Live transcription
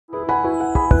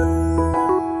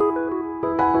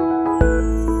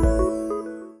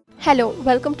Hello,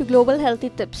 welcome to Global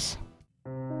Healthy Tips.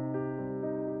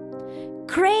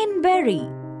 Cranberry.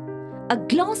 A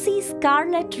glossy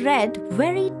scarlet red,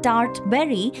 very tart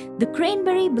berry, the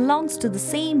cranberry belongs to the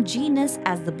same genus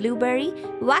as the blueberry,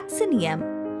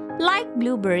 Vaccinium. Like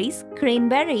blueberries,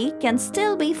 cranberry can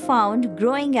still be found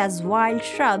growing as wild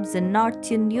shrubs in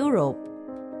Northern Europe.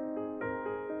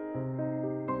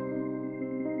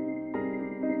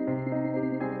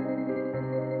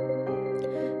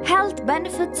 Health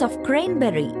benefits of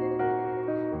cranberry.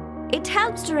 It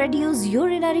helps to reduce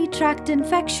urinary tract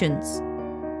infections.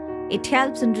 It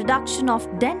helps in reduction of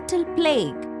dental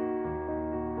plaque.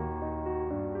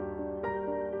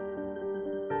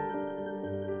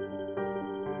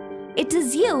 It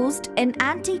is used in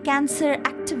anti-cancer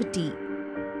activity.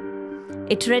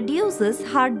 It reduces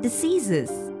heart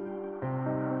diseases.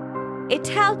 It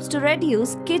helps to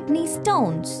reduce kidney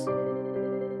stones.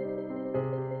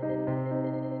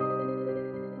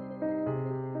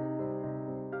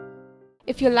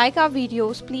 If you like our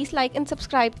videos, please like and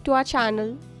subscribe to our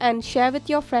channel and share with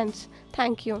your friends.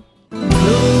 Thank you.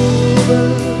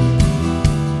 Global